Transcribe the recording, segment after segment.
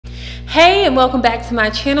Hey, and welcome back to my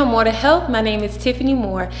channel, Moore2Health. My name is Tiffany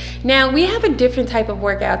Moore. Now, we have a different type of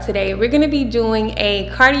workout today. We're going to be doing a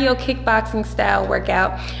cardio kickboxing style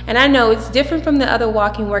workout. And I know it's different from the other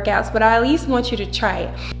walking workouts, but I at least want you to try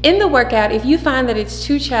it. In the workout, if you find that it's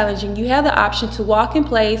too challenging, you have the option to walk in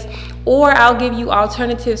place, or I'll give you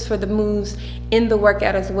alternatives for the moves in the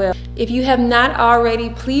workout as well. If you have not already,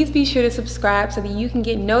 please be sure to subscribe so that you can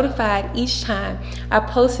get notified each time I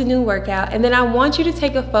post a new workout. And then I want you to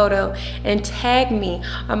take a photo and tag me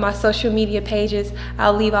on my social media pages.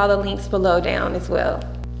 I'll leave all the links below down as well.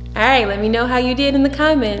 All right, let me know how you did in the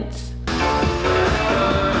comments. All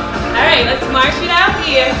right, let's march it out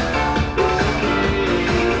here.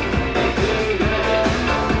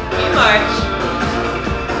 We march.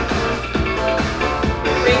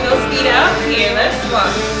 Bring those feet out here. Let's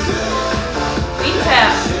walk. Feet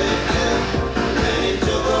tap.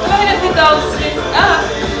 Go ahead and pick those fists up,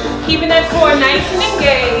 keeping that core nice and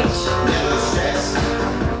engaged.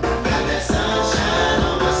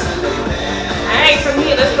 Alright, from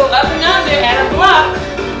here, let's go up and under at a block.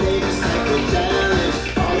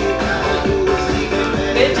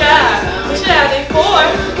 Good job. Push it out in 4,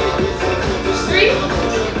 3,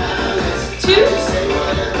 2.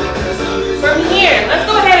 From here, let's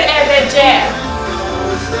go ahead and add that jab.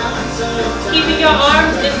 Keeping your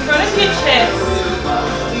arms in front of your chest.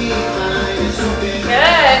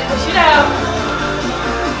 Good. Push it out.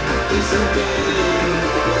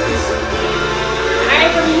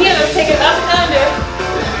 Alright, from here, let's take it up and under.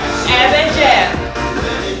 Add that jab.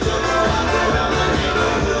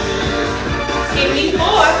 Give me 4,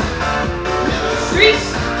 3,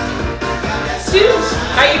 2.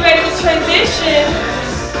 Are you ready to transition?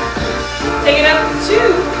 Take it up to 2.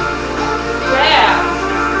 Jab.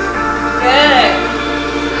 Good.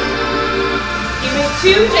 Give me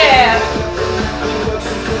 2 jabs.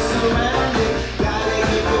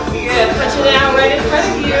 Good. Punch it out right in front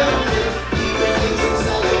of you.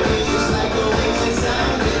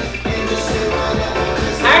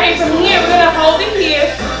 Alright, from here, we're going to hold it here.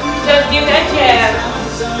 Just give that jab.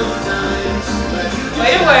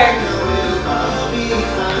 Way to work.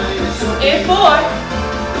 In 4.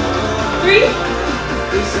 3, 2,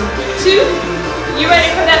 you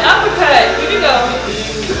ready for that uppercut? Here we go.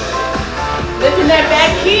 Lifting that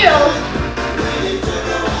back heel.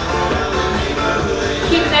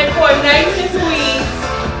 Keeping that core nice and squeezed.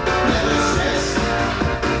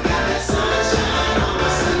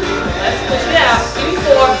 Let's push it out. Give me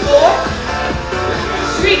 4,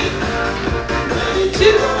 3,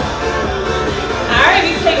 2. Alright,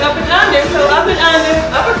 we take up and under. So up and under,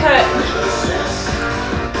 uppercut.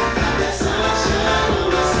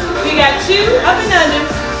 We got 2 up and under.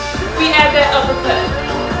 We add that uppercut.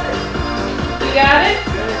 You got it?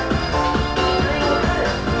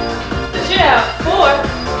 Push it out. 4,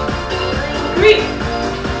 3,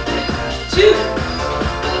 2.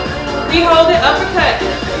 We hold it, uppercut.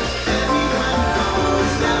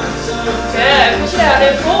 Good. Push it out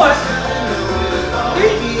in 4,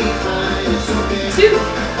 3, 2.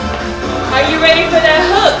 Are you ready for that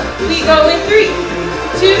hook? We go in 3,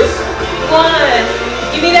 2, 1.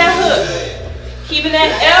 Give me that hook. Keeping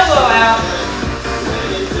that elbow out.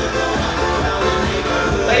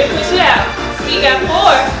 Way to push it out. You got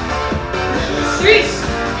 4, 3,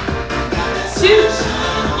 2.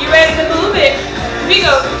 You ready to move it? Here we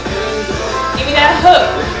go. Give me that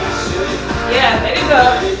hook. Yeah, there you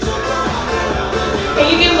go.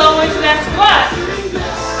 Can you get lower into that squat?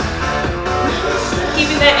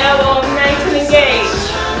 Keeping that elbow nice and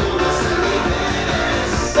engaged.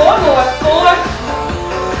 4 more. 4,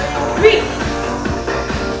 3,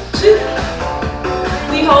 2.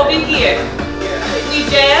 We hold it here. We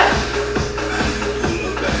jab.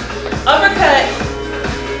 Uppercut.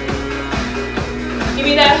 Give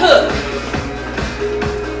me that hook.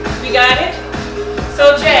 We got it?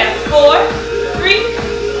 So jab. 4, 3,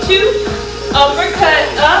 2. Uppercut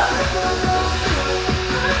up.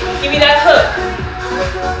 Give me that hook.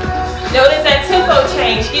 Notice that tempo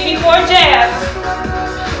change. Give me 4 jabs.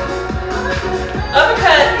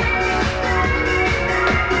 Uppercut.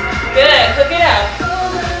 Good. Hook it out.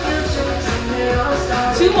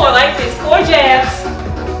 2 more like this. 4 jabs.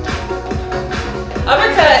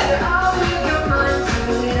 Uppercut.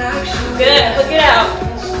 Good. Hook it out.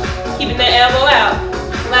 Keeping the elbow out.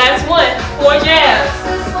 Last one. 4 jabs.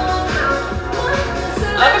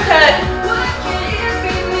 Uppercut.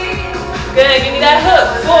 Good. Give me that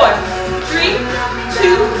hook. 4, 3,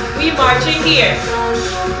 2. We march it here.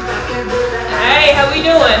 Alright, how we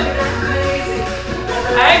doing?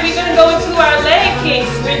 Alright, we're going to go into our leg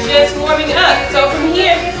kicks. We're just warming up. So from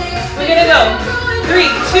here, we're going to go 3,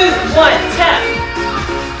 2, 1, tap.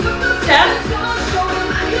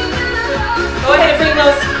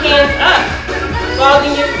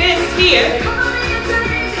 here.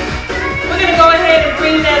 We're gonna go ahead and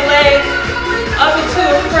bring that leg up into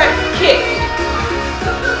a front kick.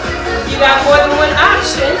 You got more than one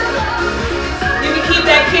option. You can keep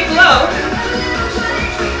that kick low,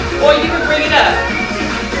 or you can bring it up.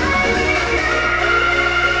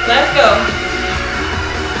 Let's go.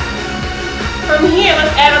 From here, let's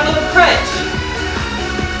add a little crunch.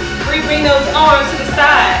 Bring those arms to the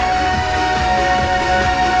side.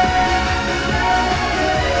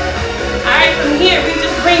 Alright, from here, we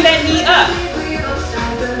just bring that knee up.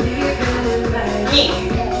 Knee.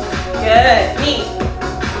 Good. Knee.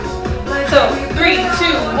 So, 3,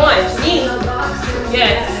 2, 1. Knee.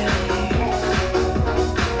 Yes.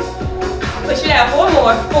 Push it out. 4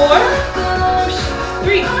 more. 4,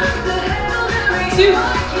 3, 2.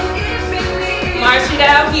 March it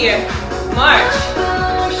out here. March.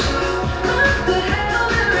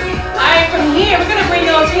 Alright, from here, we're going to bring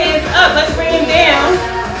those hands up. Let's bring them down.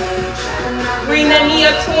 Bring that knee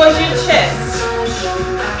up towards your chest.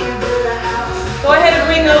 Go ahead and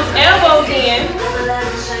bring those elbows in.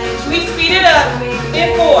 We speed it up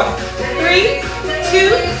in 4, 3,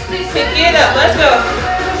 2, pick it up. Let's go.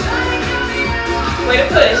 Way to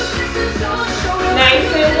push. Nice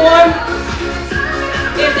and warm.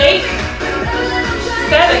 It's 8,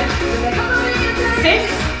 7, 6,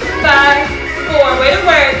 5, 4. Way to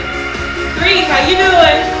work. 3, how you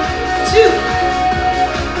doing? 2,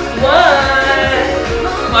 1.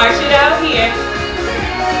 March it out here.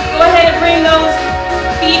 Go ahead and bring those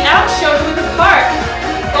feet out, shoulder width apart.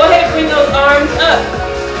 Go ahead and bring those arms up.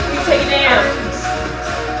 We take it down.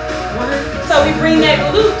 So we bring that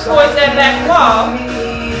glute towards that back wall.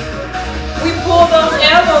 We pull those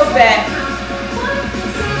elbows back.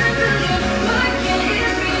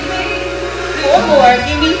 4 more.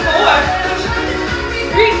 Give me 4,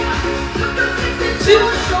 3, 2.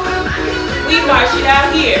 We march it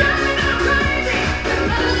out here.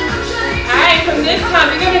 Alright, from this time,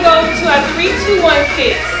 we're going to go to our 3, 2, 1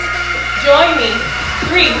 kicks. Join me.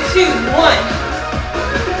 3, 2, 1.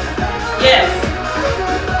 Yes.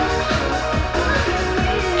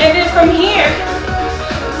 And then from here,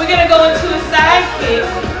 we're going to go into a side kick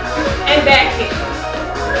and back kick.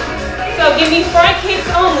 So give me front kicks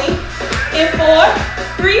only in 4,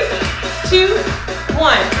 3, 2,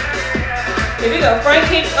 1. Here we go. Front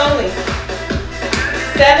kicks only.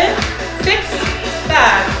 7, 6,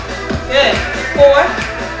 5. Good. 4,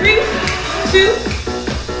 3, 2,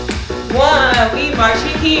 1. We march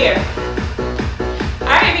it here.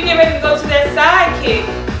 Alright, we get ready to go to that side kick.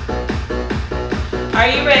 Are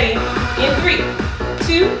you ready? In 3,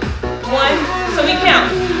 2, 1. So we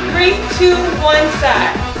count. 3, 2, 1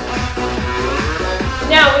 side.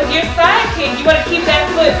 Now with your side kick, you want to keep that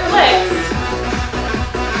foot flexed.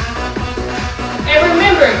 And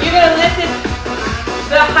remember, you're going to lift it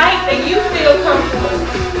the height that you feel comfortable.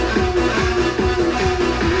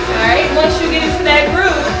 Alright, once you get into that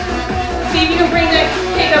groove, see if you can bring that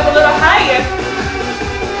kick up a little higher.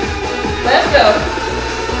 Let's go.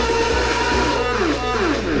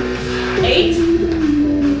 8,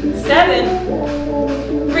 7,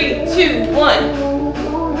 3, 2, 1.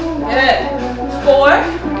 Good. 4,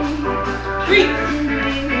 3,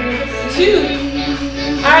 2.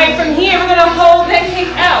 Alright, from here we're going to hold that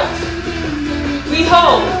kick out. We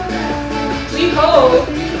hold. We hold.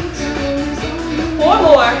 4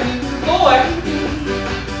 more. 4,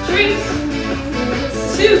 3,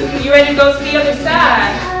 2. You ready to go to the other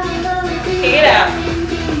side? Kick it out.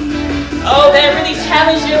 Oh, that really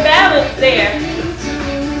challenged your balance there.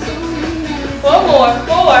 4 more.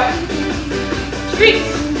 4, 3,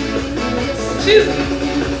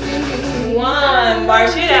 2, 1.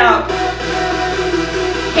 March it out.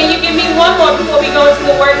 Can you give me 1 more before we go into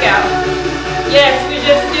the workout? Yes, we're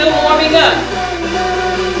just still warming up.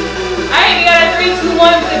 Alright, we got a 3, 2, 1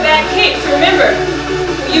 with the back kicks. Remember,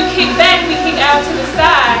 when you kick back, we kick out to the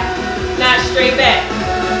side, not straight back.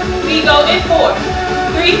 We go in 4,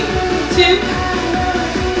 3, 2,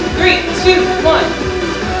 3, 2, 1.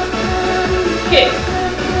 Kick.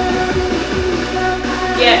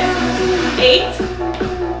 Yes. 8.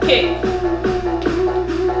 Kick.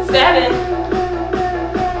 7.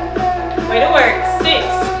 Way to work. 6.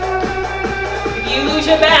 If you lose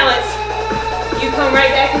your balance, you come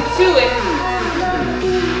right back into it.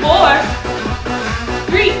 4,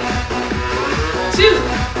 3, 2.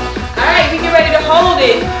 Alright, we get ready to hold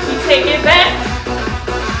it. We take it back,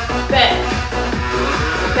 back,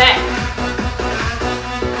 back.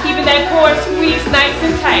 Keeping that core squeezed nice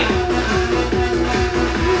and tight.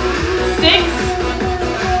 6,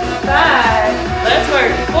 5. Let's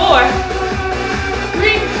work. 4,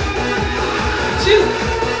 3, 2.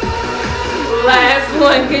 Last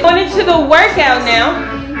one. Good. Going into the workout now.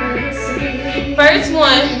 First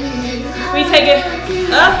one, we take it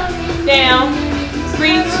up, down,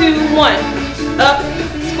 3, 2, 1. Up,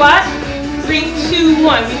 squat, 3, 2,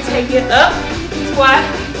 1. We take it up, squat,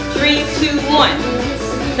 3, 2, 1.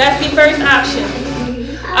 That's the first option.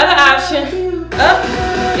 Other option, up,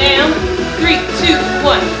 down, 3, 2,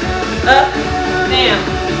 1. Up, down,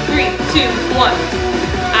 3, 2, 1.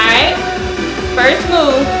 Alright, first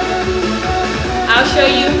move. I'll show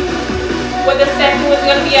you what the second one's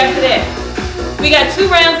going to be after that. We got 2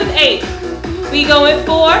 rounds of 8. We go in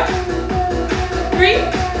 4, 3,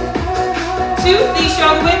 2, these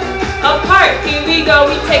shoulder width apart. Here we go.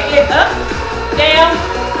 We take it up, down,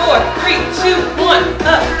 4, 3, 2, 1,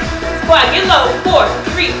 up. Squat, get low, 4,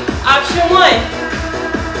 3, option 1.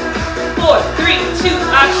 4, 3, 2,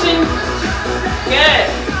 option, good.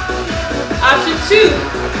 Option 2.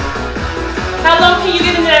 How low can you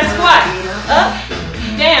get into that squat? Up,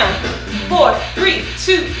 down, 4, 3,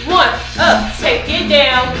 2, 1, up. Take it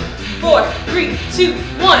down, 4, 3, 2,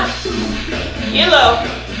 1. Get low.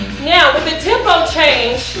 Now with the tempo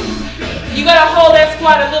change, you gotta hold that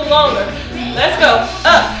squat a little longer. Let's go.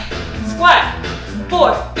 Up, squat,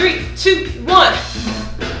 4, 3, 2, 1.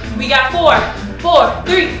 We got 4, 4,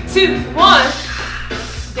 3, 2, 1.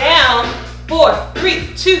 Down, 4,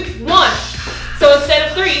 3, 2, 1. So instead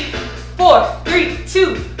of 3, 4, 3,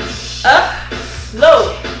 2. Up,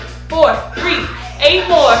 low, 4, 3, 8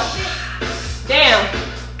 more. Down,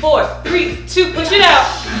 4, 3, 2. Push it out.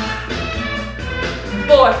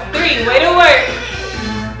 4, 3. Way to work.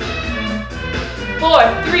 4,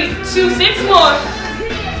 3, 2. 6 more.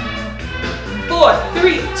 4,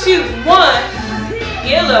 3, 2, 1.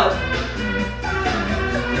 Get low.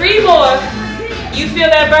 3 more. You feel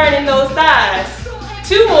that burn in those thighs.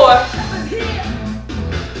 2 more.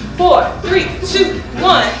 4, 3, 2,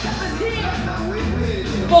 1.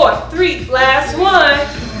 4, 3, last one.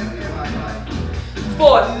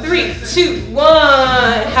 4, 3, 2, 1.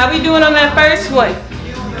 How we doing on that first one?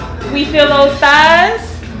 We feel those thighs?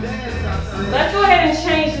 Let's go ahead and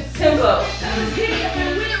change the tempo.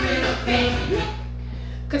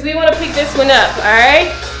 Because we want to pick this one up,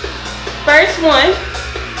 alright? First one.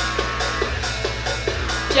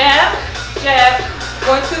 Jab, jab.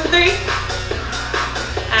 1, 2, 3.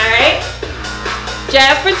 Alright.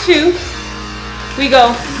 Jab for 2. We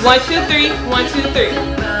go 1, 2, 3, 1, 2, 3.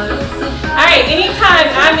 Alright, anytime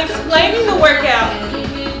I'm explaining the workout,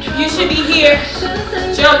 you should be here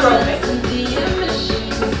jump roping.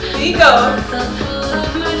 Here you go.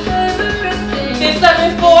 Fists up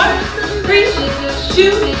in 4, 3,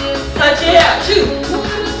 2, punch it out. 2.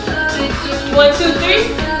 1, 2, 3.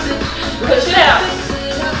 Push it out.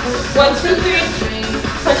 1, 2, 3.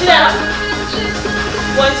 Punch it out.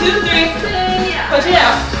 1, 2, 3. Punch it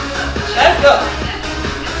out. Let's go.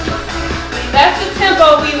 That's the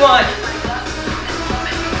tempo we want.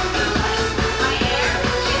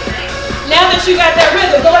 Now that you got that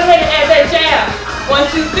rhythm, go ahead and add that jab. 1,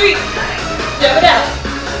 2, 3. Jab it out.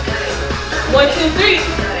 1, 2, 3.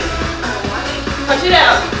 Punch it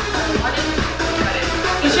out.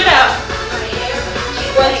 Push it out.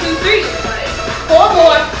 1, 2, 3. 4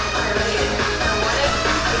 more.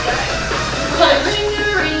 Punch.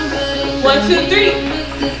 1, 2, 3.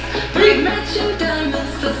 3.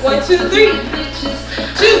 1, 2, 3.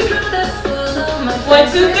 2.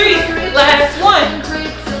 1, 2, 3. Last one.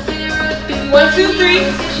 1, 2, 3.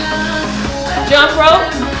 Jump rope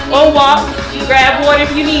or walk. Grab water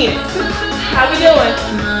if you need it. How we doing?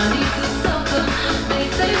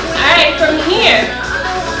 Alright, from here,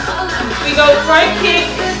 we go front kick,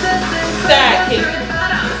 side kick.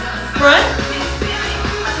 Front,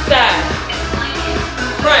 side.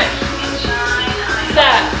 Front,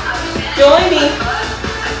 side. Join me.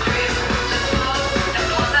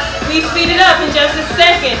 We speed it up in just a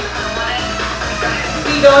second.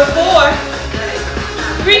 We go in 4,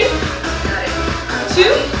 3, 2,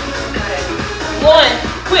 1.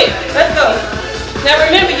 Quick, let's go. Now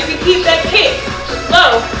remember, you can keep that kick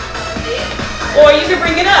low, or you can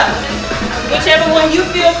bring it up. Whichever one you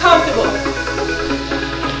feel comfortable.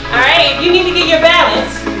 Alright, if you need to get your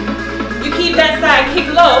balance, you keep that side kick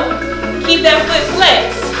low, keep that foot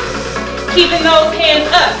flexed, keeping those hands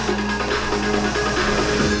up.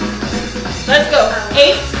 Let's go.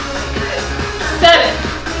 8, 7,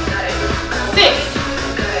 6,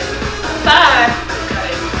 5,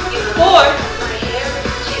 4,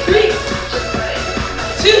 3,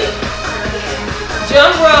 2,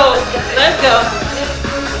 jump roll. Let's go.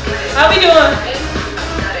 How we doing?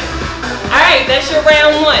 Alright, that's your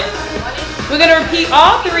round 1. We're going to repeat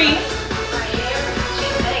all 3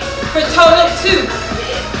 for a total of 2.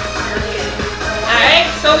 Alright,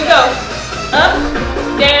 so we go. Up,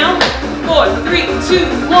 down, 4, 3,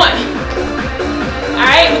 2, 1.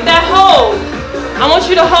 Alright, with that hold, I want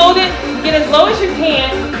you to hold it, get as low as you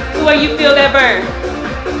can to where you feel that burn.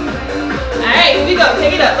 Alright, here we go.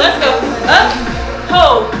 Take it up. Let's go. Up,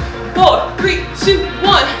 hold, 4, 3, 2,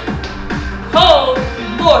 1. Hold,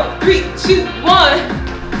 4, 3, 2, 1.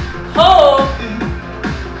 Hold.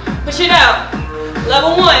 Push it out.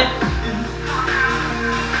 Level 1.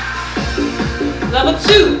 Level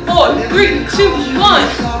 2, 4, 3, 2, 1.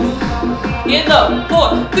 Get low.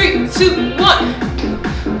 4, 3, 2, 1.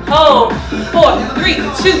 Hold. 4, 3,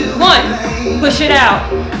 2, 1. Push it out.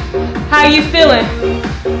 How you feeling?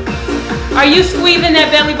 Are you squeezing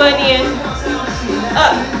that belly button in?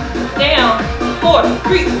 Up, down. 4,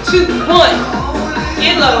 3, 2, 1.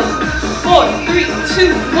 Get low. 4, 3,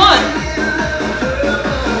 2, 1.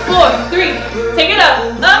 4, 3. Take it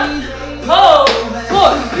up. Up. Hold.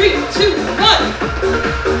 4, 3, 2, 1.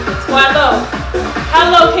 Squat low. How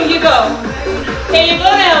low can you go? Can you go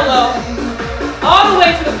down low? All the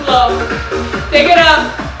way to the floor. Take it up.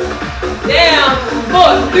 Down.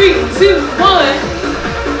 4, 3, 2, 1.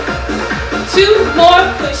 2 more.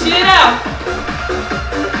 Push it out.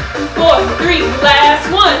 4, 3. Last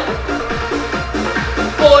one.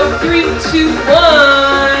 4, 3, 2,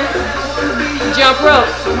 1. Jump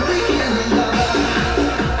rope.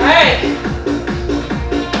 Alright.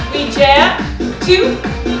 We jab. 2.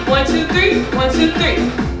 1, 2, 3. 1, 2, 3.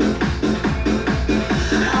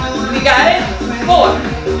 We got it. 4,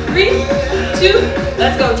 3, 2.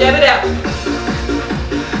 Let's go. Jab it out.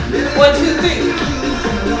 1, 2, 3.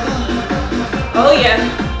 Oh yeah.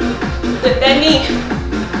 Lift that knee.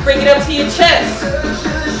 Bring it up to your chest.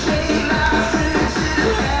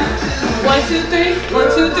 1, 2, 3. 1,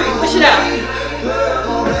 2, 3. Push it out.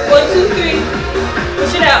 1, 2, 3.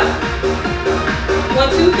 Push it out. 1,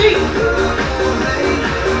 2, 3.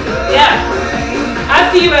 Yeah. I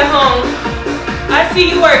see you at home. I see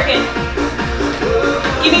you working.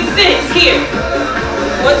 Give me 6 here.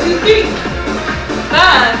 1, 2, 3.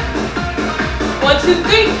 5. 1, 2,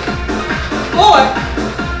 3. 4.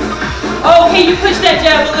 Oh, can you push that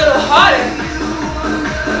jab a little harder?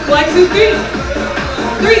 1, 2, 3.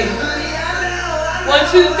 3. 1,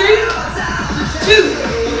 2, 3. 2.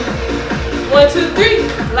 1, 2, 3.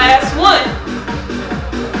 Last one.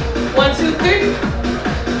 1, 2, 3.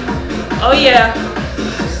 Oh yeah.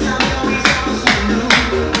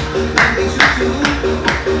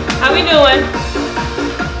 How we doing?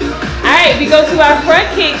 Alright, we go to our front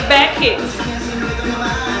kicks, back kicks.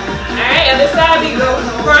 Alright, other side we go.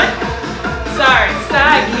 Front. Sorry,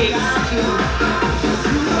 side kicks.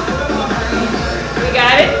 We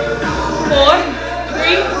got it. 4,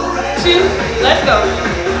 3, 2. Let's go.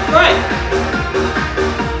 Front.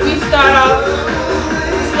 We start off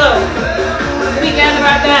slow. We gather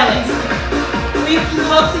our balance. We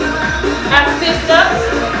hook our fists up.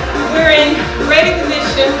 We're in ready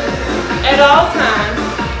position at all times.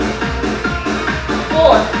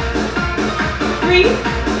 4, 3,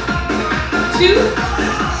 2,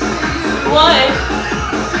 1.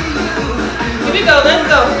 Here we go. Let's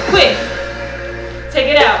go. Quick. Take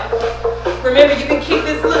it out. Remember, you can kick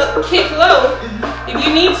this little kick low if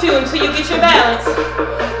you need to until you get your balance.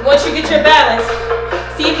 Once you get your balance,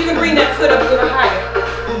 see if you can bring that foot up a little higher.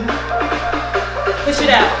 Push it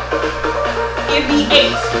out. Give me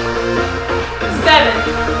 8, 7,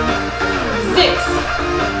 6,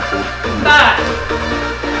 5,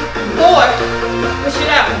 4. Push it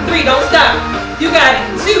out. 3. Don't stop. You got it.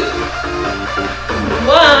 2,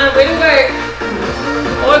 1. Way to work.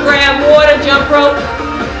 Or grab water. Jump rope.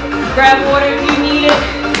 Grab water if you need it.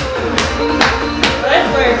 Let's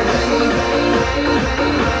work.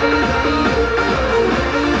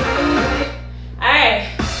 Alright.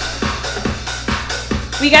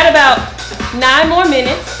 We got about 9 more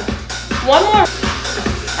minutes. 1 more.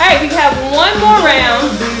 Alright, we have 1 more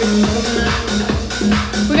round.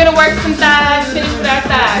 We're going to work some thighs, finish with our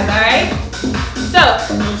thighs, alright? So,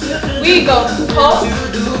 we go hold,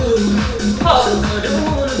 hold,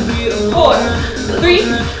 4, 3,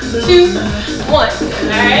 2, 1.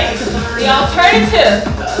 Alright? The alternative.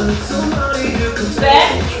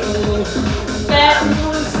 Back, back,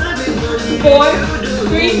 4,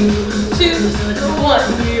 3, 2, 1.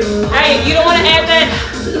 Alright, you don't want to add that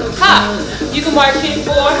top. You can march it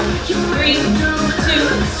 4, 3, 2,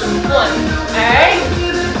 1. Alright?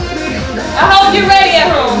 I hope you're ready at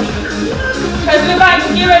home. Because we're about to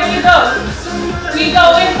get ready to go. We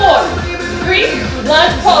go in 4, 3,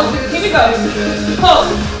 lunge, pulse. Here we go.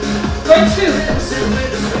 Pulse. For 2.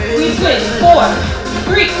 We switch. 4,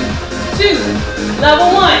 3, 2.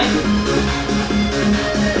 Level 1.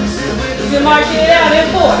 You can We're marching it out in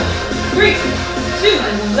 4, 3, 2,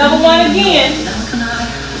 level 1 again.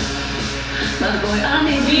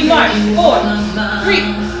 We march, 4,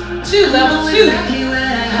 3, 2, level 2.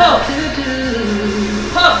 Hold,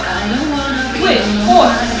 hold, switch, 4,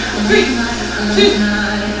 3, 2,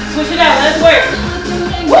 switch it out, let's work.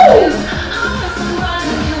 Woo!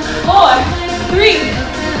 4, 3,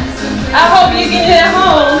 I hope you get it at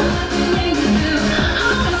home.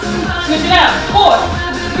 Switch it out, 4,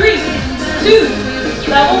 3, 2,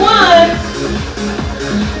 level 1.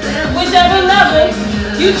 Whichever level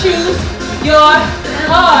you choose, your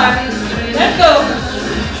hard. Let's go.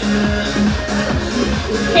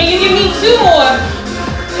 Can you give me 2 more?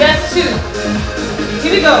 Just 2. Here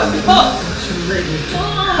we go. Hold.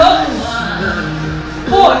 Hold.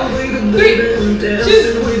 4, 3,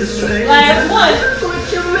 2. Last one.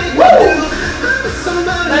 Woo!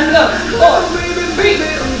 Let's go. 4, 3,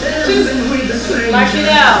 2. March it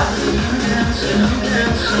out.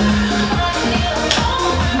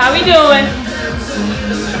 How we doing?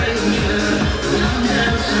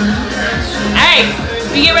 Alright,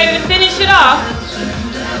 we get ready to finish it off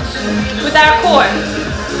with our core.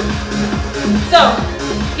 So,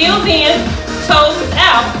 heels in, toes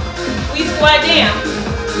out, we squat down.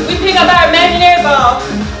 We pick up our imaginary ball,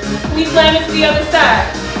 we slam it to the other side.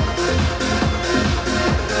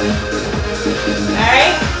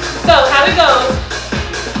 Alright, so how it goes?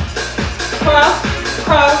 Cross,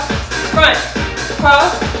 cross, front.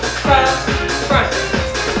 Cross, cross, front.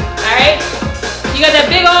 Alright? You got that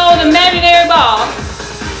big old imaginary ball.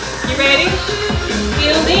 You ready?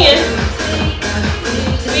 Heels in.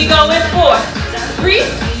 We go in 4, 3,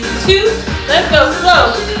 2, let's go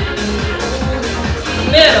slow.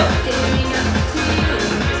 Middle.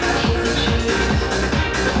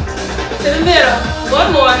 To the middle.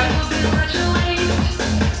 One more.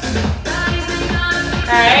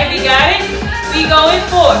 Alright, we got it. We go in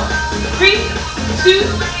 4, 3, 2,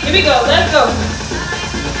 here we go, let's go.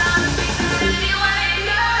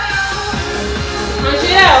 Push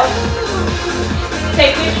it out.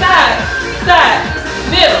 Take it side, side,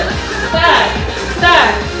 middle, side,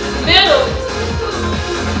 side, middle.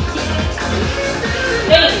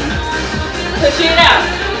 8. Push it out.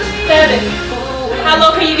 7. How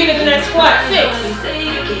low can you get it in that squat? 6.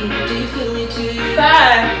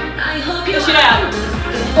 5. Push it out.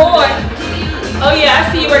 4. Oh yeah, I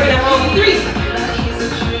see you working at home. 3.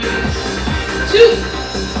 2,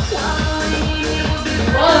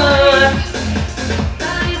 1.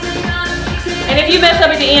 And if you mess up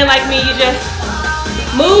at the end like me, you just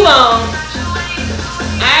move on.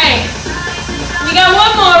 Alright. We got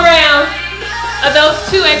one more round of those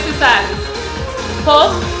 2 exercises.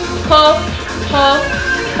 Pulse, pulse, pulse,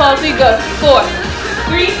 pulse. We go. 4,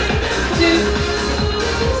 3, 2.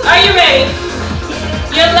 Are you ready?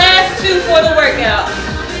 Your last 2 for the workout.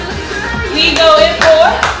 We go in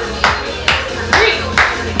 4.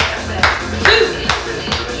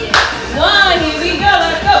 1, here we go,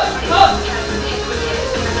 let's go. Hold.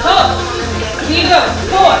 Hold. Here you go.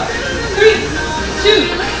 4, 3, 2.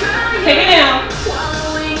 Take it down.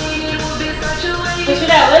 Push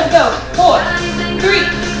it out, let's go. 4, 3,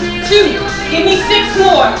 2. Give me 6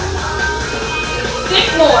 more.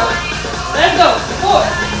 6 more. Let's go. 4,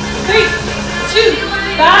 3, 2.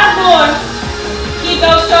 5 more. Keep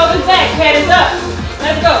those shoulders back, head is up.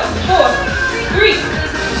 Let's go. 4, 3,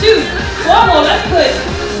 2. 1 more, let's push.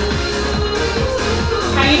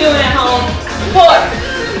 How you doing at home? 4,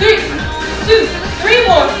 3, 2, 3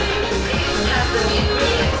 more.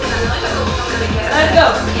 Let's go.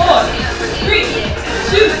 4, 3,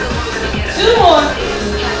 2, 2 more.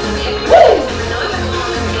 Woo!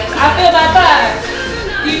 I feel my thighs.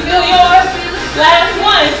 Do you feel yours? Last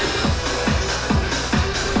one.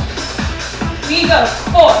 We go.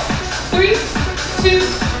 4, 3, 2.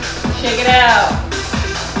 Shake it out.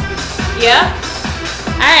 Yeah?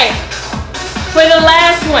 All right. For the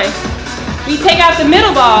last one, we take out the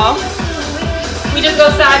middle ball. We just go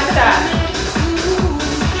side to side.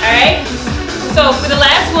 All right? So for the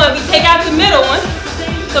last one, we take out the middle one.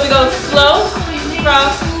 So we go slow,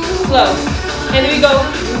 cross, slow. And then we go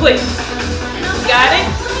quick. Got it?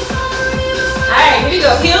 All right, here we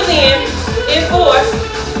go. Heels in 4,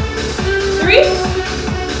 3,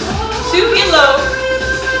 2, get low.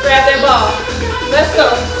 Grab that ball. Let's go.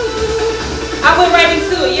 I went right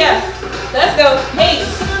into it, yeah. Let's go. 8,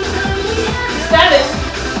 7,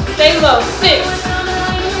 stay low. 6,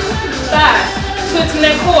 5, switch from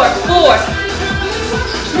that core. 4,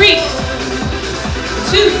 3,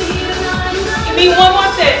 2, give me 1 more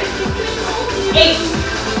set. 8,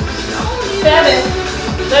 7,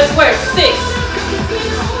 let's work. 6,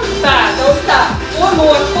 5, don't stop. 4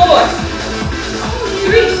 more. 4,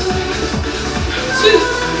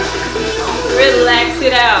 relax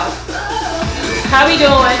it out. How we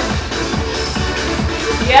doing?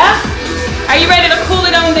 Yeah? Are you ready to cool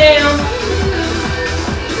it on down?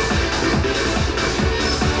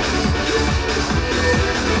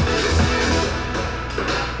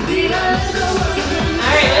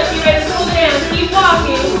 Alright, let's get ready to cool it down. Keep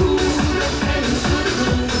walking.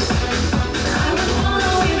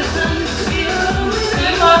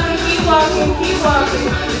 Keep walking, keep walking.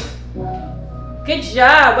 Good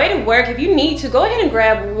job, way to work. If you need to, go ahead and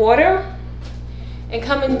grab water and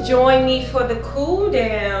come and join me for the cool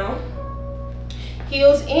down.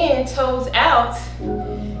 Heels in, toes out.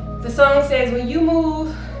 The song says, when you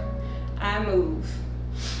move, I move.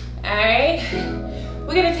 All right,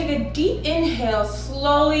 we're gonna take a deep inhale,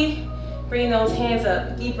 slowly bring those hands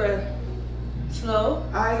up, deeper, slow.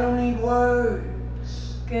 I don't need words.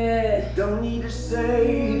 Good. Don't need to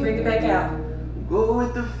say. You bring it back out. Go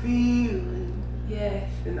with the feeling. Yes.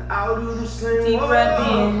 And I'll do the same. Deep breath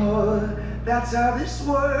in. That's how this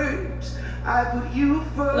works. I put you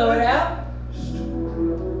first. Blow it out.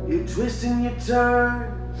 You twist and you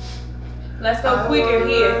turn. Let's go quicker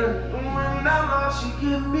here. When I'm lost, you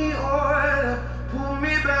give me order. Pull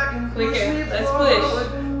me back and push me Let's forward.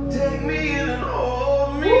 push. Take me in and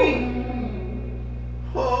hold me.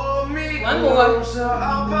 Hold me. One more. So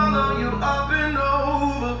I'll follow you up and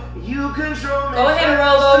over. You control me. Go ahead and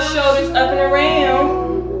roll those shoulders up and around.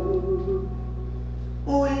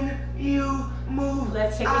 When you move,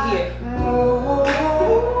 let's take it here. Move.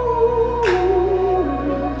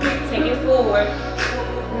 Take it forward.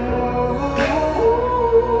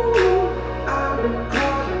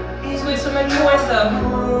 Switch from a torso.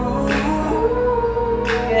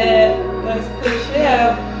 Good. Let's push it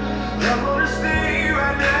out. I'm gonna stay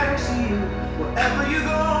right next to you wherever you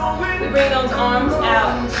go. We bring those arms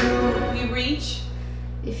out. We reach.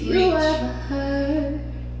 If you ever hurt,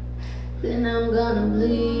 then I'm gonna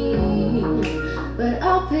bleed. But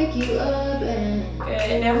I'll pick you up and good.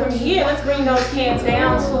 And now from here, let's bring those hands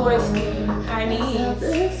down towards our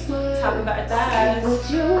knees, top of our thighs.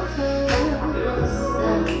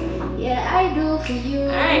 Yeah, I do for you.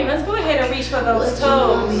 Alright, let's go ahead and reach for those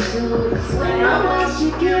toes. When I want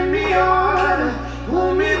you, give me order.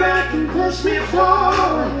 Pull me back and push me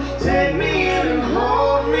forward. Take me in and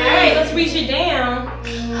hold me. Alright, let's reach it down.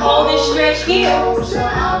 Hold and stretch here.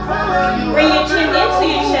 Bring your chin into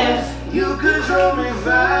your chest. You control me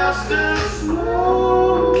fast and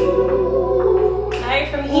slow. Alright,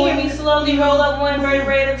 from here we slowly roll up one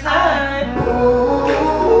vertebrae at a time.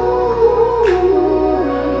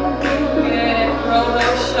 Good. Roll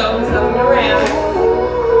those shoulders up and around.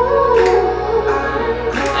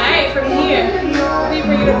 Alright, from here we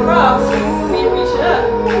bring it across. We reach it up.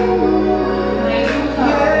 Nice and tall.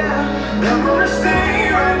 I'm gonna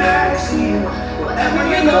stay right next to you. We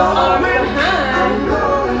bring those arms behind.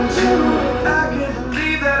 I can't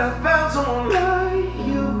believe that I found someone like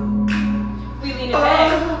you. We lean it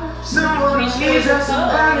back. Someone Reach who towards needs the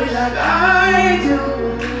somebody toes. like I do.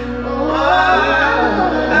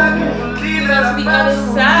 I can't believe that Go to I the found other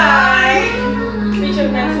someone side. Reach up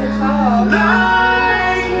nice and tall.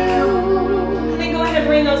 like you. And then go ahead and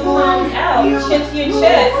bring those palms out. Chin to your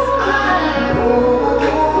chest.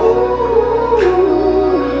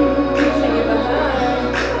 Take it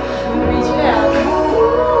behind. Reach it out.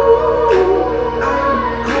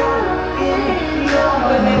 Go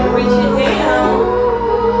ahead and reach it down.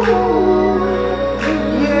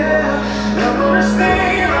 Yeah, I'm gonna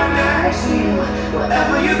stay right next to you.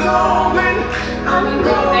 Wherever you're going, I'm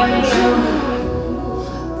going to.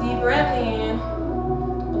 Deep breath in.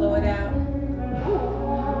 Blow it out.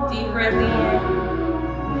 Deep breath in.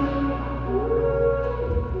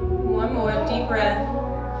 One more deep breath.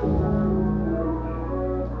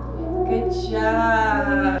 Good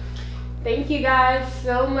job. Thank you guys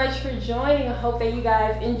so much for joining. I hope that you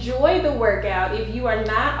guys enjoyed the workout. If you are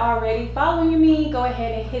not already following me, go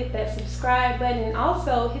ahead and hit that subscribe button and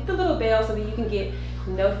also hit the little bell so that you can get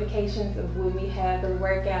notifications of when we have the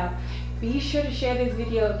workout. Be sure to share this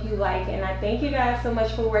video if you like, and I thank you guys so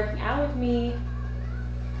much for working out with me.